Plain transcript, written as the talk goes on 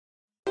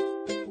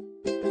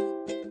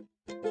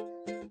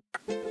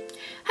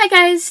Hi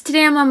guys,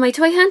 today I'm on my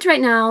toy hunt right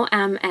now.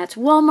 I'm at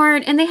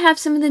Walmart and they have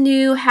some of the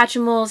new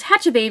Hatchimals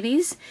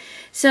Hatchababies.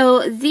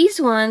 So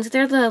these ones,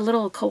 they're the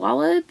little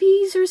koala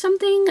bees or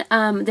something.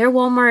 They're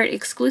Walmart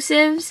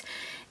exclusives.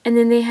 And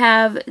then they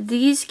have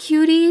these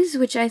cuties,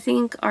 which I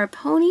think are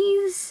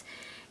ponies.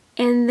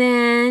 And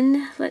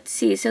then, let's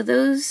see, so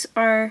those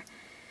are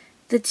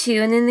the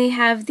two. And then they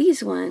have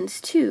these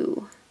ones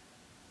too,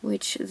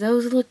 which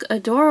those look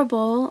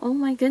adorable. Oh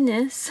my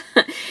goodness.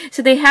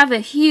 So they have a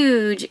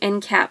huge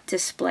end cap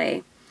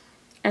display,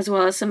 as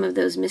well as some of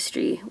those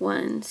mystery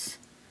ones.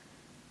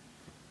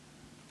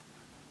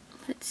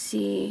 Let's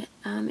see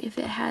if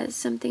it has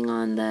something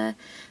on the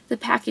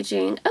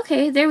packaging.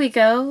 Okay, there we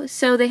go.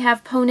 So they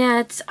have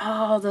ponettes.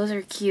 Oh, those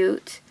are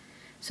cute.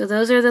 So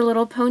those are the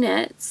little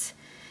ponettes.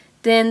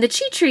 Then the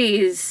chi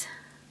trees.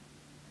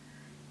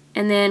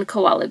 And then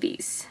koala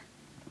bees.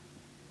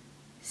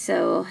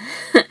 So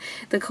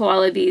the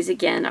koala bees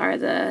again are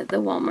the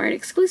Walmart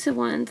exclusive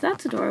ones.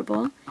 That's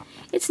adorable.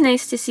 It's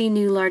nice to see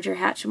new larger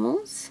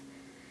Hatchimals.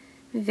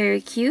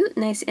 Very cute.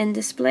 Nice end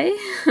display.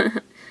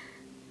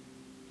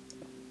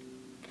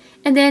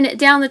 And then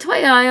down the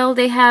toy aisle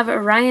they have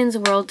Ryan's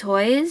World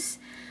toys.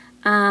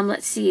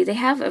 Let's see. They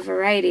have a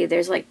variety.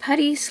 There's like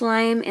putty,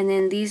 slime, and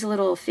then these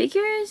little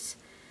figures,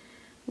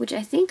 which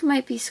I think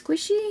might be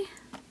squishy.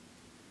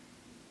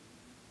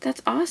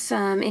 That's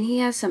awesome. And he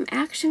has some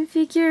action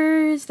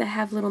figures that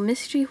have little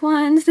mystery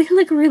ones. They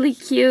look really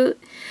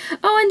cute.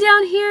 Oh, and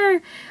down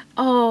here,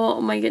 oh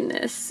my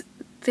goodness,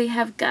 they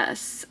have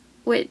Gus,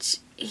 which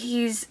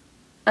he's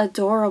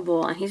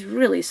adorable and he's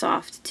really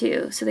soft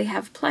too. So they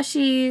have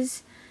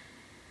plushies,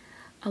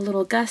 a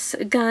little Gus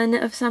gun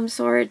of some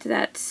sort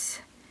that's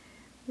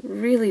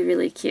really,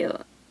 really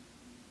cute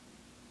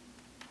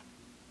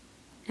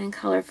and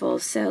colorful.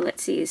 So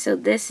let's see. So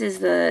this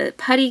is the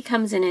putty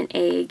comes in an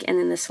egg, and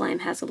then the slime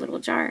has a little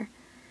jar.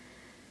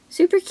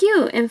 Super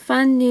cute and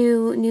fun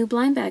new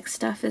blind bag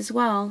stuff as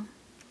well.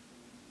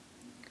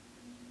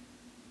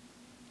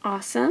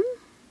 Awesome.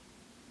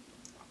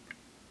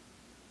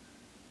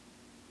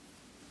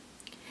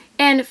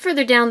 And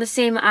further down the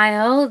same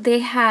aisle, they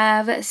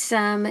have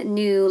some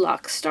new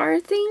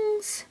Lockstar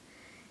things.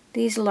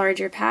 These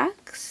larger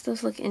packs.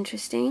 Those look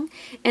interesting.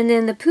 And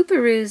then the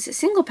Pooparoos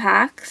single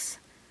packs.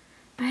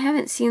 I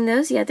haven't seen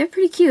those yet. They're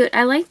pretty cute.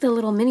 I like the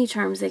little mini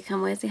charms they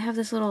come with. They have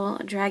this little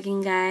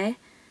dragon guy.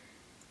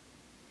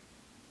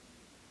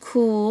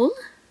 Cool.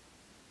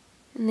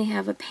 And they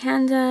have a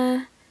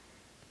panda,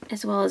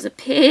 as well as a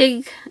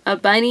pig, a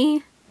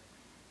bunny.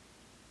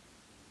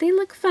 They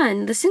look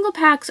fun. The single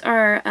packs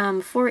are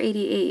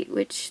 $4.88,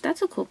 which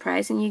that's a cool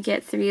price, and you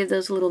get 3 of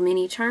those little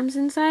mini charms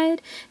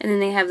inside. And then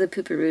they have the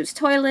Pooparoos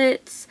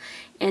toilets,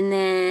 and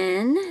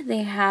then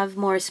they have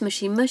more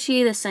Smushy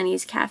Mushy, the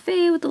Sunny's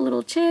Cafe with the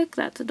little chick.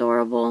 That's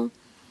adorable.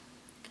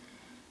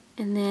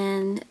 And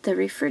then the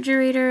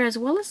refrigerator, as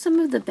well as some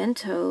of the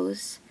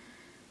bentos.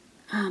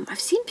 I've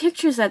seen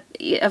pictures of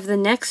the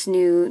next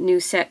new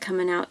set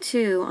coming out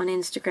too on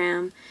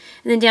Instagram.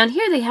 And then down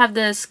here they have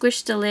the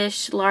Squish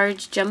Delish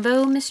large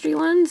jumbo mystery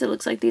ones. It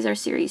looks like these are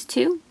series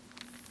 2.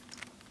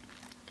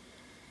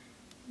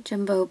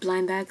 Jumbo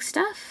blind bag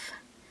stuff.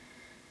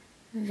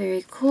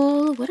 Very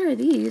cool. What are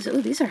these?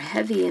 Oh, these are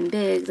heavy and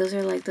big. Those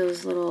are like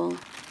those little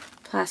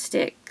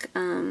plastic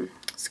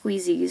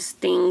squeezies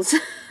things.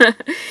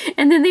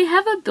 And then they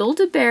have a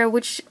Build-A-Bear,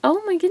 which,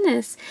 oh my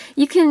goodness,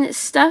 you can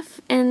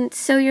stuff and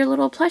sew your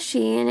little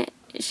plushie, and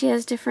she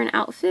has different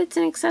outfits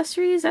and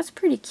accessories. That's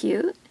pretty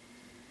cute.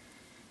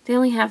 They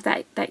only have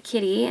that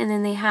kitty, and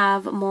then they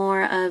have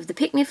more of the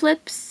Pikmi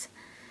flips.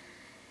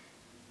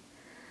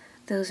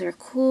 Those are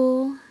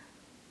cool.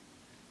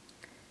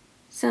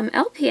 Some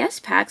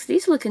LPS packs.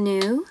 These look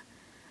new.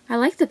 I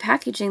like the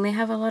packaging. They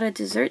have a lot of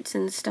desserts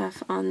and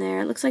stuff on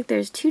there. It looks like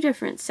there's 2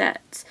 different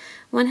sets.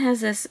 One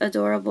has this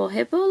adorable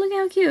hippo, look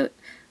how cute,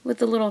 with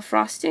the little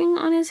frosting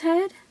on his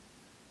head.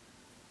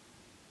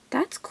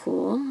 That's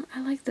cool.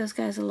 I like those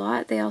guys a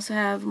lot. They also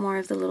have more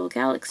of the little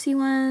galaxy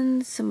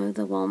ones, some of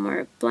the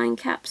Walmart blind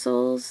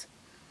capsules.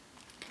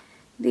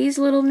 These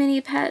little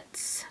mini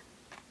pets.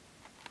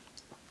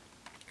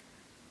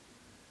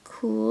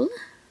 Cool.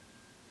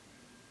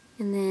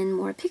 And then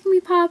more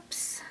Pikmi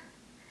Pops.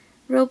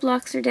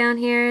 Roblox are down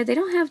here. They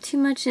don't have too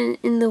much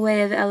in the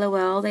way of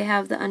LOL. They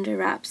have the Under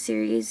Wrap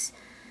series.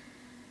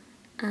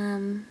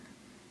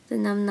 The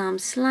Num Nom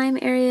Slime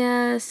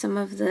area. Some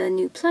of the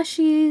new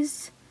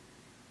plushies.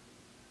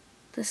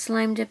 The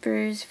Slime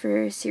Dippers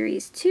for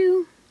series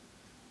 2.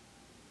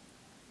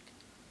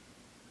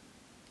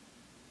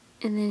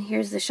 And then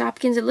here's the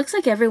Shopkins. It looks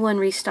like everyone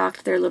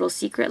restocked their little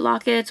secret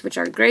lockets, which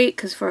are great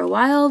because for a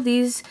while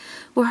these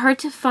were hard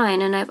to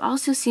find. And I've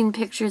also seen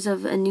pictures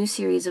of a new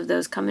series of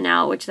those coming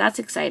out, which that's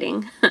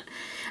exciting.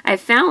 I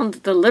found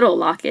the little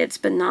lockets,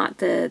 but not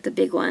the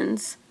big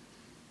ones.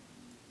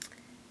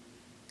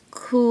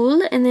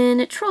 Cool. And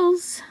then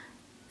Trolls,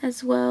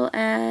 as well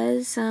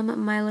as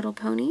some My Little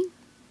Pony.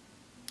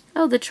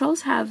 Oh, the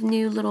Trolls have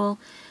new little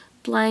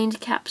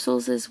blind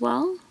capsules as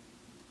well.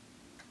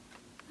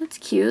 That's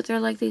cute. They're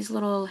like these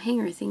little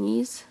hanger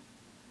thingies.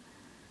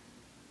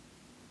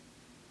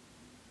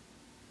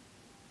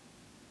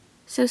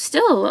 So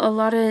still a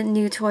lot of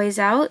new toys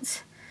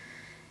out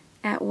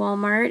at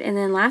Walmart. And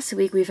then last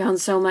week we found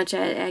so much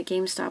at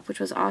GameStop, which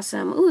was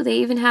awesome. Ooh, they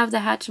even have the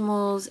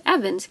Hatchimals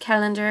Advent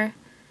calendar.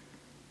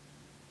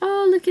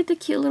 Oh, look at the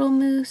cute little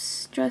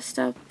moose dressed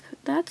up.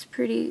 That's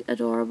pretty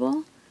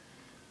adorable.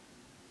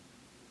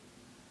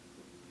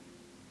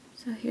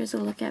 So here's a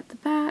look at the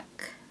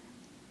back.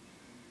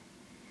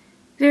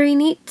 Very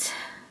neat.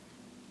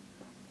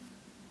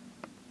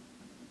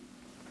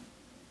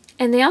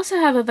 And they also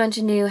have a bunch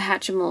of new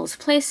Hatchimals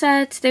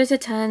playsets. There's a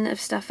ton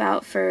of stuff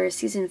out for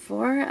Season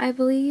 4, I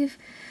believe,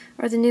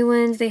 are the new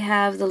ones. They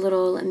have the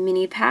little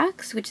mini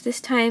packs, which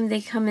this time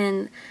they come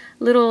in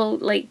little,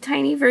 like,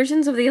 tiny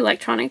versions of the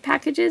electronic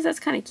packages. That's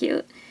kind of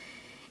cute.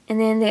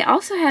 And then they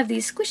also have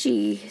these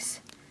squishies.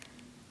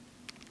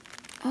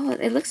 Oh,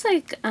 it looks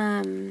like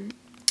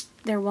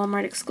they're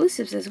Walmart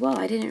exclusives as well.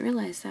 I didn't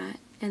realize that.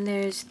 And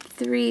there's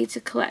 3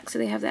 to collect. So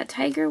they have that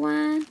tiger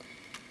one.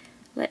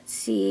 Let's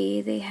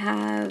see, they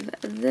have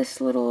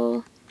this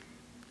little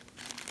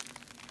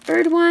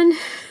bird one.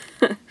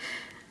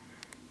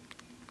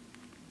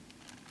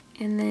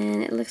 And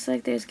then it looks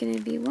like there's going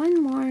to be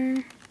one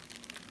more.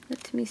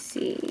 Let me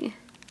see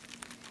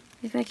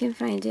if I can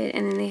find it.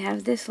 And then they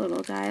have this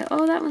little guy.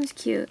 Oh, that one's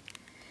cute.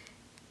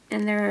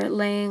 And they're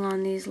laying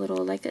on these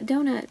little, like,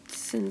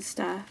 donuts and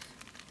stuff.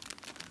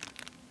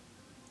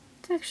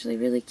 It's actually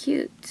really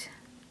cute.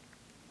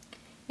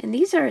 And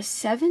these are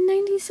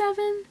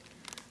 $7.97.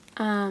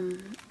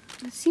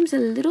 It seems a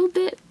little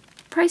bit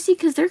pricey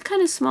because they're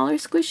kind of smaller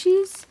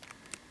squishies.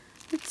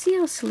 Let's see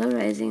how slow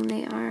rising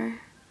they are.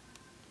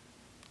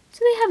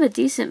 So they have a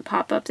decent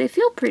pop-up. They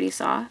feel pretty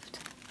soft.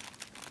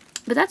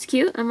 But that's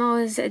cute. I'm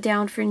always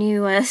down for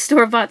new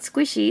store-bought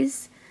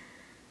squishies.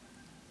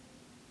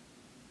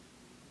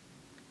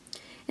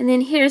 And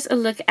then here's a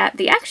look at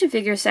the action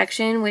figure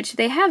section, which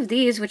they have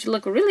these, which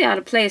look really out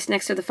of place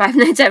next to the Five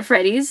Nights at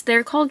Freddy's.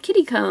 They're called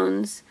kitty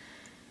cones.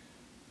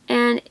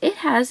 And it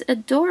has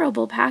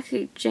adorable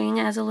packaging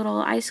as a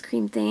little ice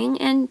cream thing,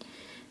 and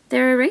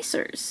they're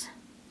erasers.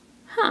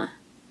 Huh.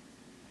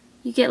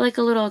 You get like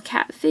a little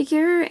cat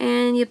figure,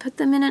 and you put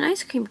them in an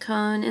ice cream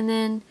cone, and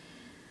then...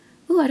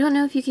 Ooh, I don't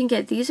know if you can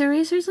get these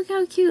erasers. Look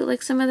how cute,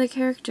 like some of the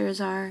characters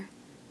are.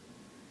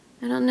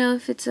 I don't know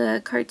if it's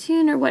a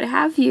cartoon or what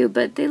have you,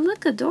 but they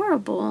look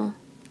adorable.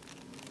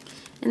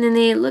 And then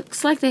they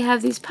looks like they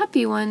have these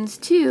puppy ones,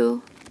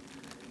 too.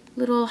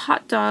 Little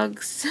hot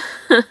dogs.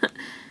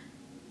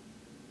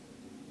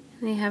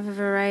 They have a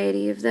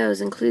variety of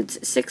those. Includes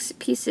 6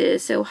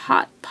 pieces. So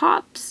hot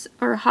pops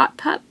or hot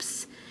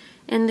pups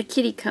and the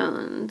kitty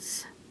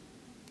cones.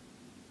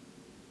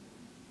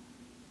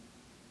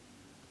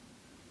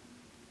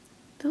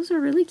 Those are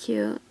really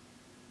cute.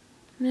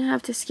 I'm going to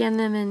have to scan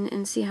them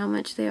and see how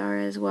much they are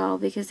as well,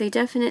 because they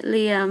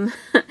definitely, I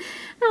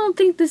don't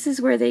think this is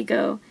where they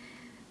go.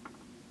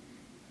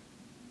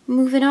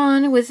 Moving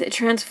on with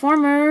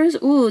Transformers.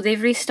 Ooh,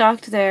 they've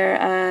restocked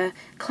their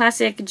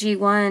classic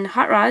G1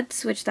 Hot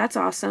Rods, which that's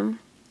awesome.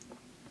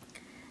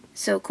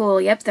 So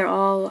cool. Yep, they're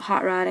all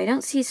Hot Rod. I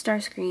don't see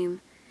Starscream,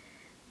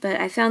 but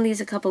I found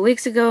these a couple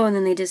weeks ago and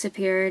then they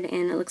disappeared,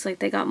 and it looks like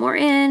they got more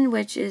in,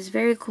 which is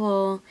very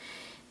cool,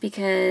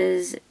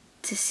 because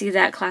to see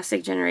that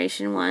classic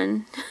Generation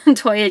 1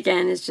 toy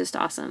again is just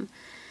awesome.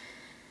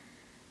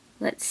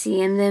 Let's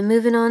see, and then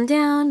moving on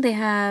down, they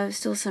have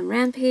still some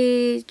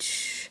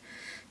Rampage,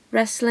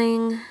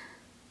 wrestling.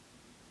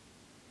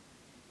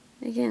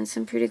 Again,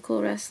 some pretty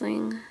cool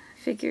wrestling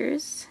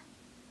figures.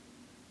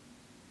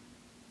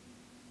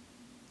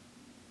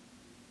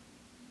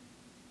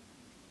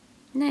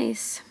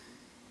 Nice.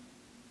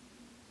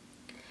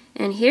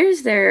 And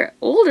here's their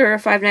older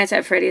Five Nights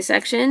at Freddy's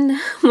section.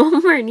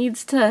 Walmart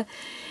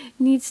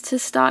needs to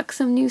stock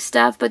some new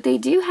stuff, but they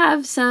do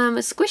have some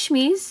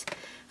Squish-Me's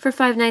for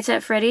Five Nights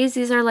at Freddy's.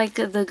 These are like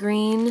the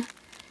green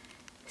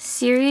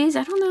series.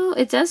 I don't know.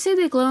 It does say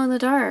they glow in the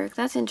dark.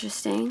 That's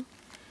interesting.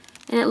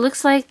 And it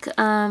looks like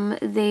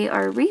they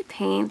are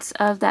repaints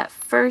of that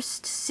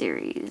first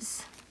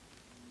series.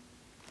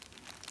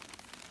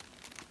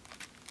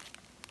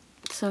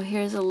 So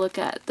here's a look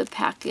at the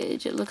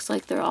package. It looks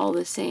like they're all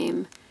the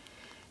same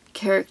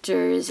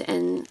characters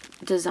and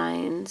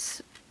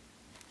designs,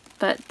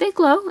 but they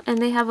glow and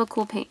they have a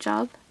cool paint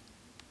job.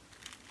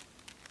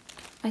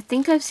 I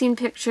think I've seen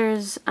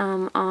pictures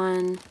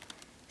on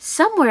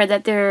somewhere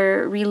that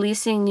they're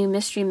releasing new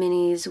mystery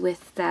minis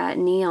with that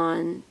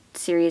neon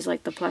series,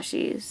 like the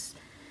plushies.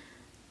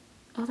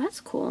 Oh, that's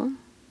cool.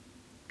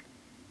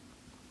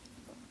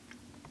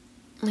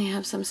 They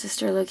have some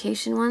sister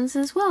location ones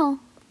as well.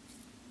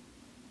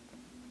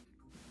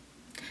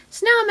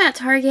 So now I'm at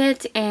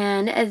Target,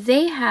 and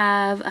they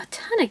have a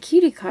ton of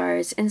cutie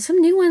cars and some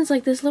new ones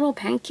like this little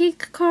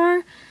pancake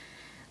car.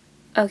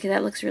 Okay,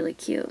 that looks really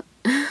cute.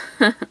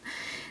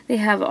 They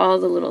have all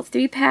the little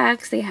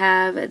 3-packs. They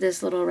have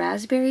this little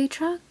raspberry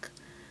truck.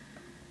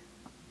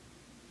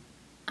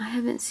 I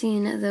haven't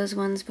seen those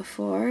ones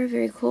before.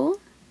 Very cool.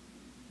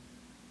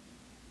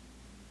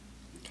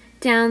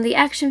 Down the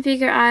action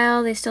figure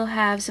aisle, they still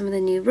have some of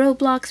the new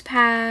Roblox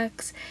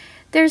packs.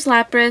 There's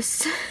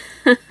Lapras.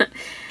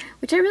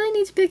 which I really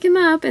need to pick him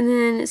up. And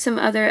then some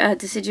other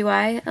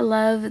Decidueye. I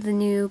love the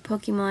new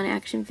Pokemon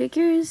action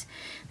figures.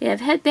 They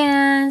have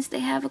headbands. They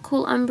have a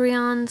cool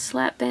Umbreon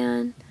slap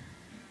band,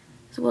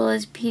 as well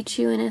as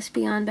Pichu and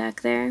Espeon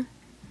back there.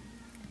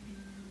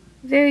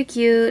 Very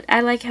cute. I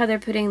like how they're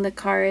putting the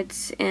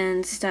cards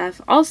and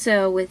stuff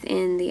also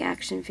within the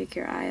action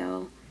figure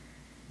aisle.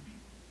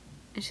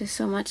 It's just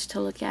so much to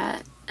look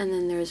at. And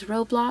then there's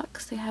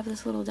Roblox. They have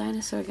this little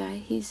dinosaur guy.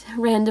 He's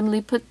randomly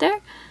put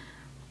there.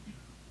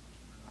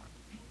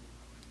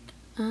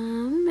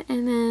 And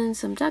then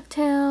some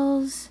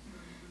DuckTales,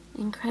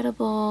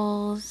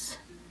 Incredibles,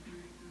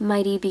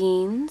 Mighty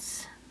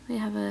Beans. They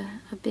have a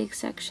big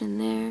section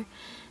there.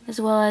 As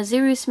well as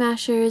Zero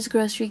Smashers,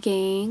 Grocery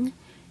Gang,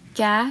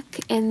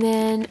 Gak, and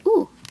then,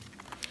 ooh,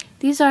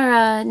 these are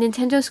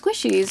Nintendo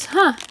Squishies,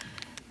 huh?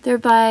 They're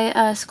by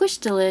Squish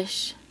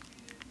Delish.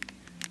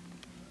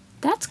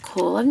 That's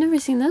cool. I've never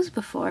seen those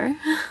before.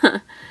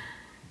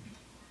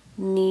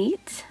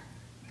 Neat.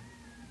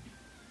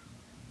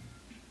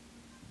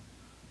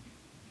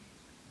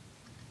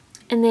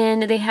 And then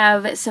they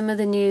have some of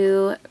the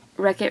new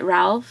Wreck-It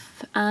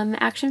Ralph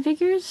action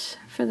figures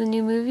for the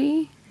new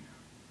movie.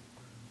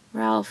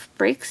 Ralph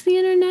breaks the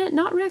internet,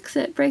 not wrecks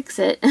it, breaks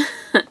it.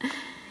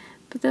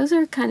 But those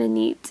are kind of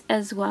neat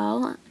as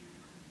well.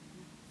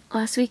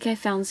 Last week I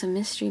found some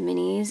mystery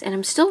minis, and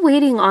I'm still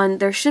waiting on,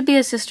 there should be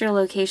a sister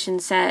location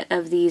set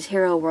of these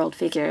Hero World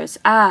figures.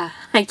 Ah,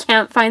 I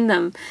can't find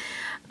them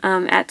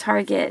at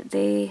Target.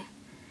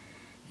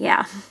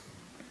 Yeah.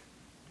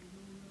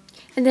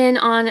 And then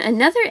on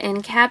another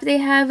end cap, they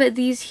have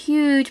these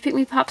huge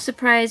Pikmi Pop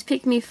Surprise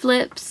Pikmi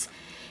Flips.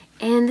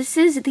 And this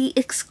is the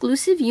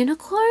exclusive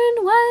unicorn?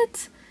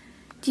 What?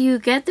 Do you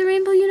get the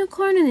rainbow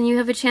unicorn and then you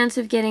have a chance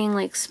of getting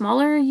like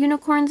smaller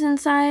unicorns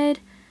inside?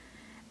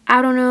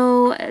 I don't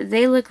know.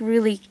 They look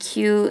really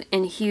cute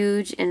and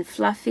huge and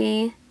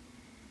fluffy.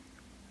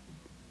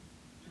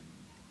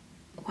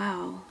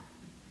 Wow.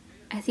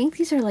 I think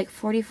these are like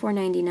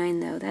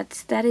 $44.99 though.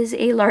 That is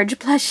a large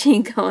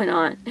plushie going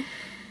on.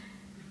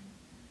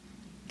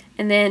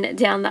 And then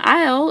down the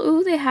aisle,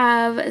 ooh, they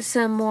have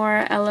some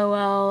more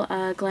LOL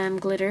Glam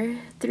Glitter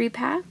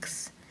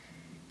 3-packs.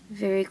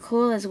 Very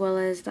cool, as well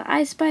as the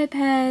I Spy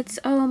pets.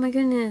 Oh my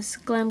goodness,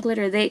 Glam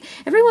Glitter.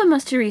 Everyone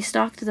must have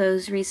restocked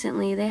those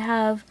recently. They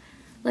have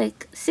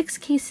like 6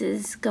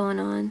 cases going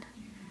on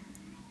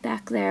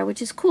back there,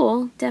 which is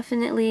cool.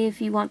 Definitely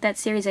if you want that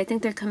series. I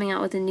think they're coming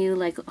out with a new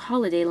like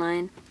holiday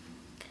line.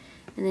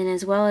 And then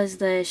as well as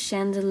the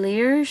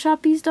Chandelier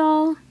Shoppies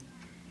doll,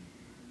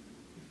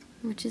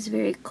 which is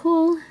very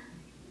cool.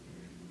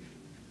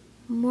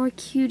 More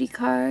cutie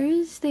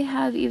cars. They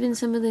have even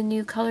some of the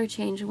new color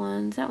change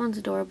ones. That one's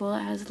adorable.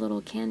 It has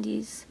little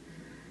candies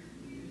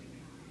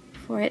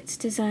for its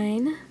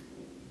design.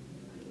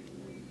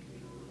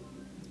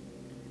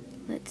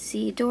 Let's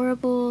see,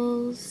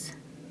 Adorables.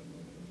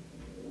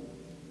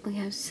 We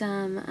have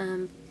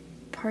some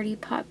Party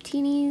Pop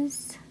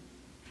Teenies.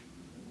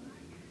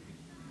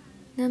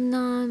 Num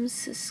Noms,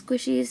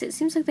 Squishies. It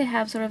seems like they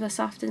have sort of a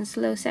soft and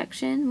slow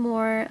section.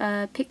 More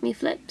Pikmi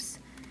Flips.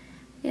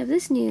 We have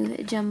this new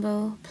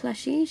Jumbo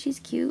plushie. She's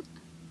cute.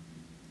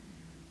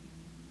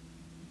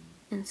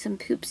 And some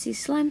Poopsie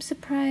Slime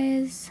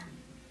Surprise.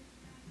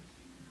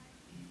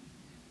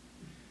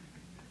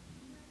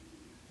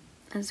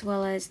 As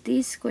well as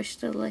these Squish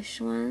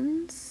Delish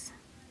ones.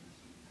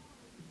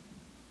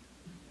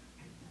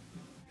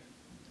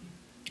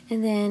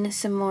 And then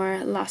some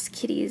more Lost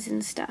Kitties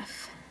and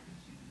stuff.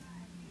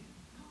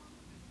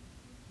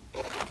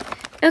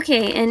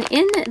 Okay, and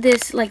in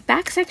this like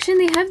back section,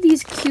 they have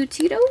these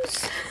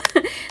Cutetitos.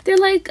 They're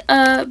like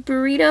a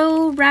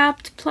burrito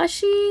wrapped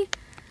plushie.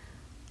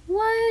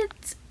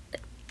 What?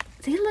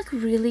 They look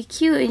really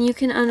cute, and you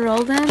can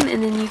unroll them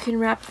and then you can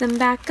wrap them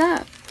back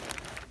up.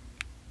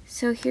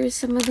 So here's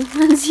some of the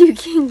ones you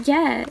can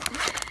get.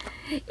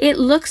 It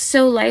looks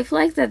so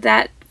lifelike,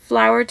 that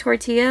flour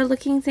tortilla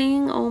looking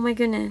thing. Oh my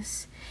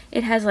goodness.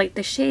 It has like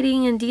the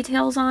shading and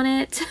details on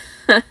it.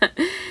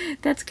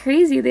 That's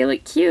crazy. They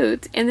look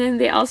cute. And then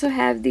they also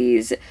have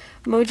these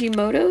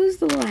Mojimotos.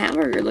 The little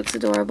hamburger looks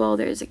adorable.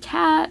 There's a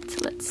cat.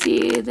 Let's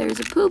see. There's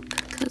a poop,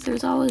 because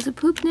there's always a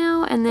poop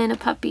now. And then a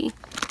puppy.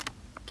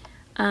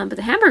 But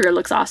the hamburger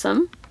looks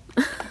awesome.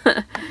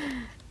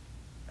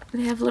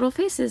 They have little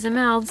faces and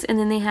mouths. And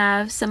then they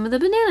have some of the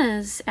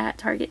bananas at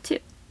Target too.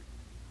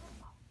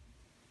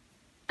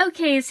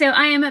 Okay, so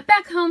I am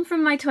back home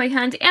from my toy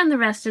hunt, and the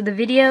rest of the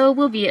video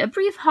will be a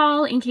brief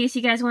haul in case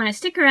you guys want to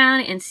stick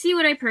around and see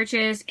what I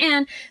purchased.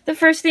 And the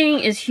first thing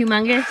is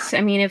humongous. I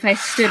mean, if I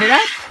stood it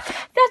up,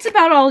 that's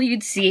about all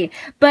you'd see.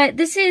 But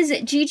this is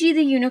Gigi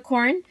the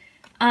Unicorn,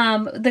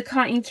 the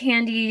Cotton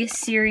Candy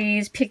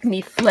series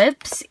Pikmi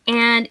Flips,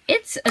 and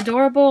it's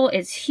adorable.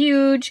 It's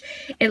huge.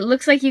 It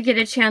looks like you get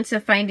a chance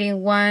of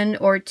finding 1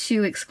 or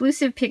 2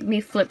 exclusive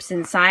Pikmi Flips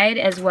inside,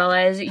 as well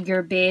as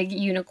your big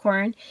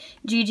unicorn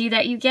Gigi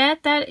that you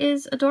get. That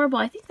is adorable.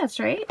 I think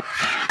that's right.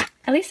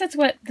 At least that's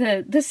what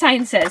the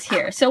sign says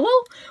here. So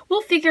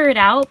we'll figure it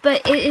out,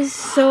 but it is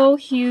so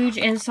huge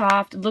and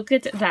soft. Look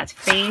at that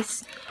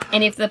face.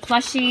 And if the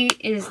plushie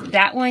is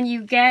that one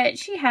you get,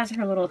 she has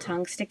her little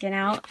tongue sticking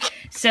out.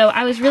 So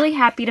I was really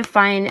happy to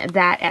find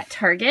that at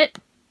Target.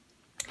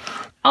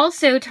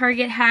 Also,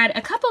 Target had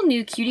a couple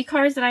new cutie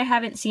cars that I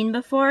haven't seen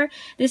before.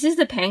 This is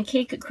the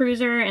Pancake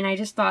Cruiser, and I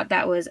just thought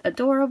that was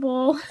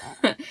adorable.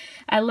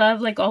 I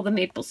love like all the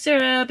maple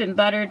syrup and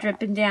butter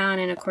dripping down,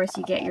 and of course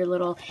you get your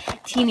little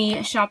teeny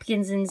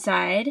Shopkins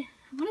inside.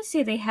 I want to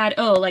say they had,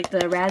 oh, like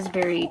the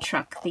raspberry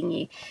truck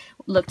thingy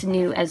looked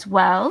new as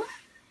well.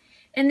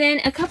 And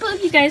then a couple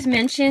of you guys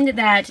mentioned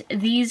that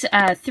these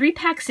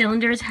 3-pack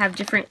cylinders have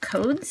different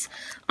codes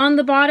on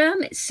the bottom.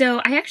 So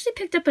I actually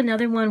picked up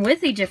another one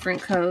with a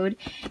different code.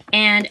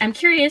 And I'm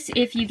curious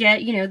if you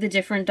get, you know, the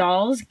different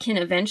dolls, can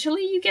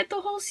eventually you get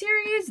the whole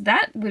series?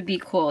 That would be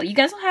cool. You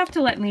guys will have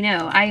to let me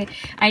know.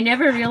 I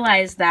never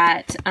realized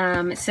that.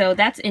 So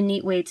that's a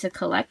neat way to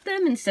collect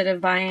them. Instead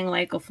of buying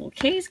like a full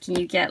case, can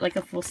you get like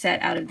a full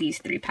set out of these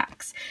 3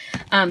 packs?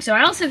 So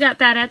I also got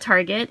that at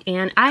Target,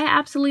 and I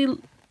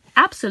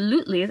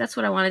absolutely, that's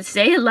what I wanted to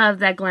say, I love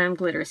that Glam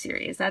Glitter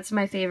series. That's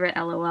my favorite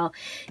LOL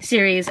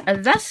series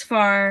thus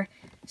far.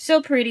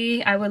 So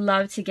pretty. I would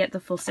love to get the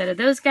full set of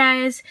those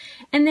guys.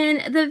 And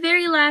then the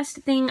very last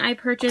thing I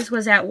purchased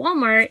was at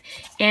Walmart,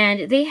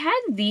 and they had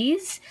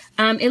these.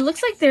 It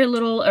looks like they're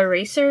little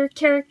eraser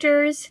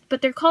characters,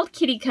 but they're called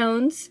kitty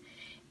cones,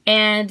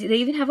 and they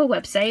even have a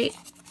website,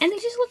 and they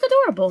just look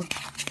adorable.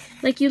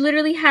 Like, you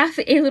literally have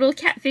a little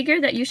cat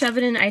figure that you shove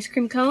in an ice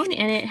cream cone,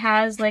 and it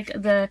has like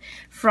the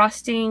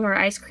frosting or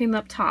ice cream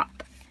up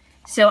top.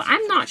 So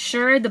I'm not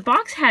sure. The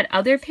box had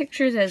other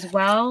pictures as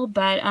well,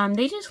 but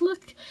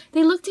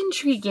they looked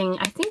intriguing.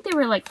 I think they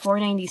were like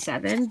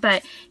 $4.97,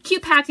 but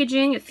cute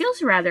packaging. It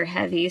feels rather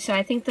heavy, so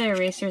I think the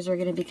erasers are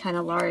going to be kind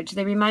of large.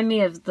 They remind me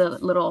of the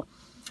little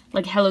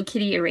like Hello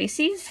Kitty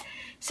erases.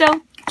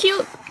 So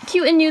cute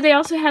and new. They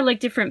also had like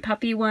different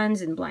puppy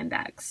ones and blind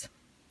bags.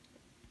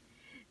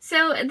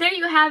 So there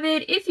you have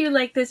it. If you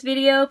like this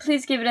video,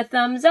 please give it a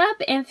thumbs up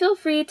and feel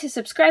free to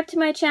subscribe to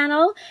my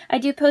channel. I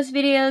do post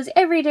videos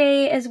every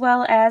day as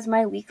well as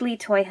my weekly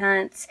toy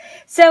hunts.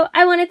 So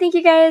I want to thank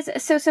you guys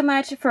so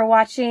much for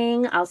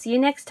watching. I'll see you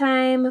next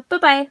time.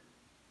 Bye-bye.